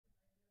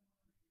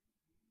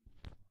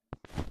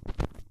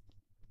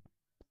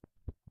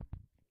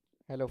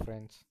Hello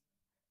friends,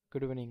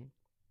 good evening.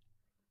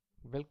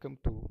 Welcome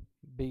to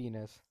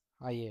Beginners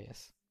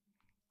IAS.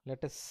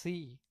 Let us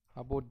see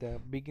about the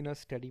Beginner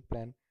Study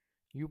Plan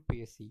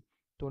UPSC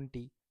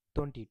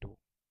 2022.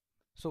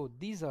 So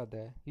these are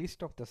the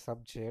list of the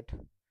subject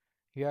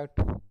you have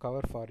to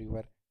cover for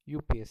your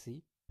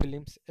UPSC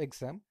prelims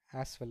exam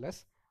as well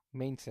as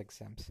mains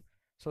exams.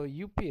 So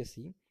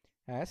UPSC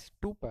has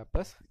two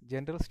papers,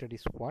 General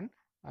Studies 1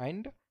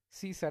 and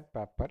CSAT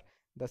paper.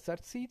 The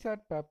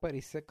CSAT paper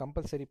is a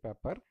compulsory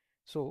paper.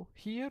 So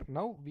here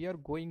now we are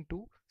going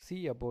to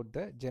see about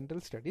the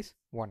General Studies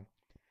 1.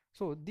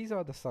 So these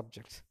are the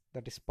subjects,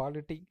 that is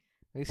polity,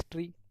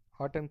 history,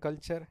 art and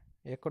culture,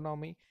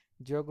 economy,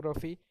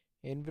 geography,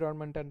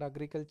 environment and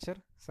agriculture,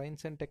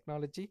 science and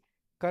technology,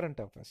 current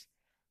affairs.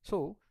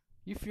 So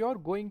if you are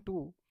going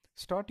to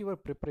start your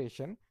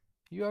preparation,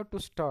 you have to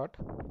start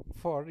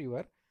for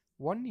your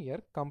 1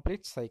 year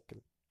complete cycle,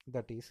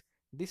 that is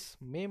this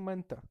May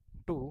month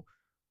to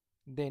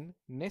then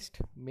next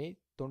May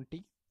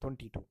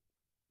 2022.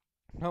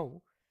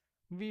 Now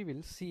we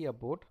will see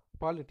about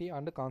polity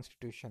and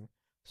constitution.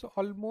 So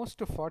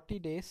almost 40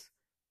 days,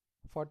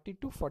 40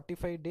 to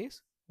 45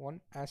 days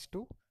one has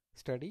to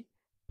study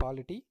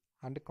polity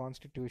and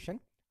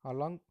constitution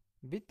along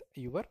with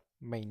your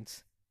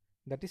mains.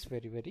 That is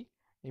very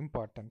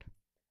important.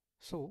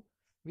 So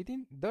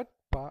within that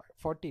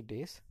 40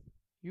 days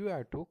you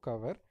have to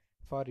cover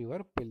for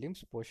your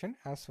prelims portion,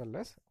 as well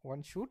as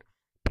one should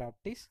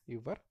practice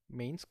your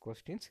mains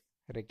questions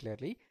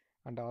regularly,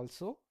 and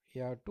also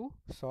you have to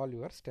solve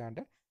your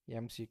standard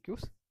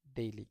MCQs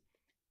daily.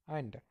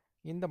 And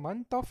in the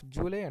month of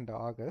July and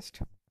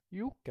August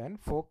you can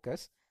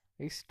focus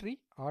history,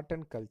 art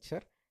and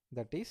culture,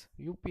 that is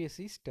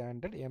UPSC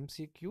standard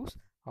MCQs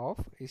of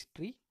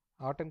history,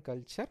 art and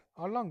culture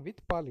along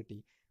with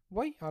polity.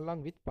 Why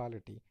along with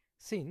polity?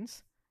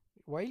 Since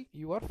while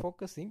you are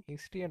focusing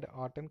history and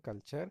art and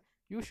culture,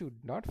 you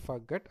should not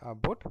forget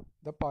about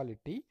the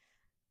polity.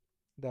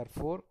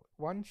 Therefore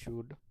one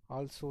should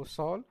also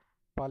solve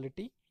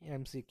polity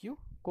MCQ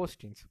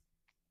questions.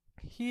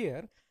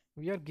 Here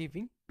we are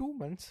giving 2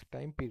 months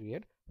time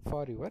period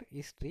for your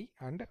history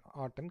and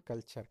art and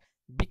culture,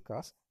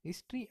 because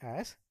history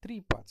has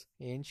 3 parts: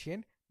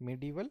 ancient,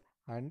 medieval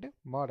and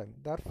modern.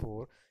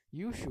 Therefore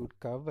you should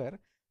cover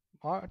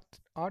art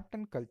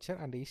and culture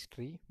and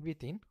history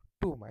within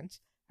 2 months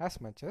as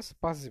much as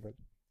possible.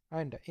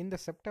 And in the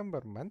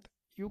September month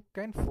you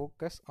can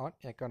focus on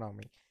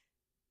economy,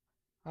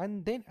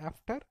 and then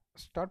after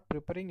start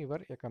preparing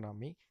your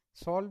economy,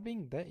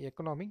 solving the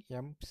economic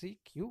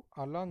MCQ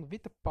along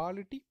with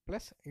polity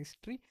plus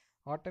history,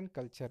 art and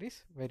culture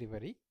is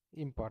very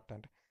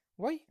important.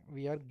 Why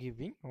we are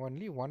giving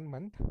only 1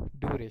 month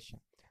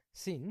duration?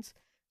 Since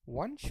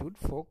one should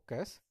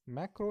focus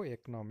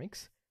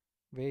macroeconomics,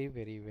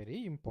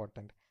 very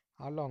important,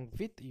 along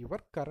with your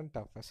current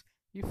affairs.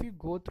 If you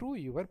go through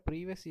your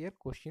previous year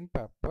question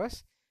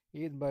papers,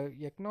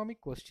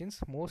 economic questions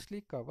mostly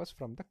covers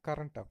from the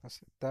current affairs.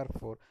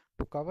 Therefore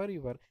to cover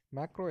your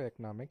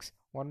macroeconomics,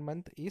 1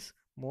 month is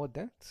more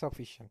than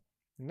sufficient.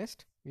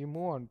 Next we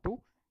move on to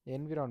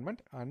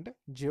environment and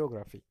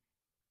geography.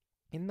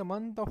 In the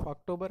month of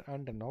October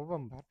and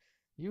November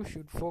you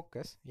should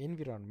focus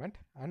environment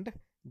and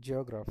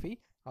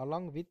geography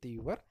along with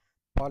your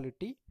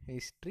polity,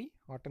 history,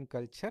 art and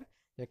culture,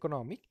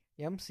 economic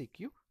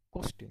MCQ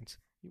questions.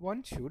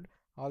 One should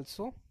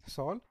also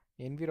solve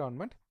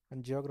environment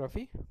and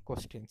geography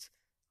questions.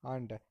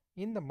 And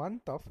in the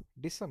month of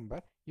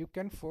December you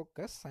can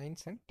focus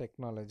science and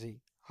technology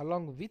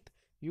along with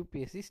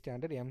UPSC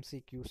standard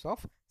MCQs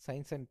of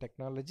science and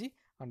technology,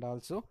 and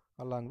also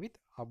along with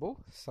above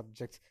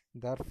subjects.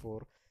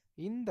 Therefore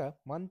in the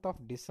month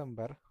of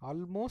December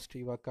almost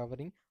you are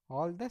covering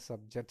all the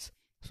subjects.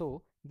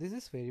 So this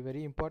is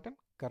very important.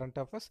 Current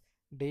affairs,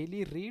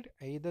 daily read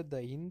either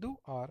the Hindu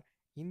or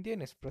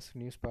Indian Express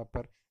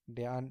newspaper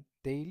and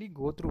daily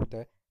go through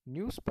the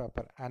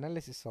newspaper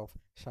analysis of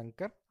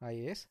Shankar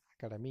IAS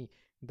Academy.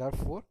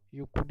 Therefore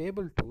you could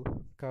able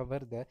to cover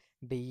the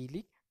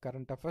daily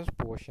current affairs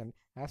portion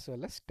as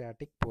well as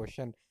static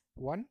portion.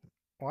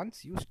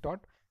 Once you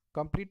start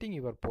completing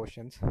your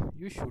portions,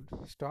 you should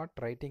start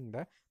writing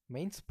the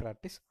mains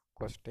practice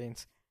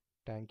questions.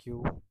 Thank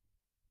you.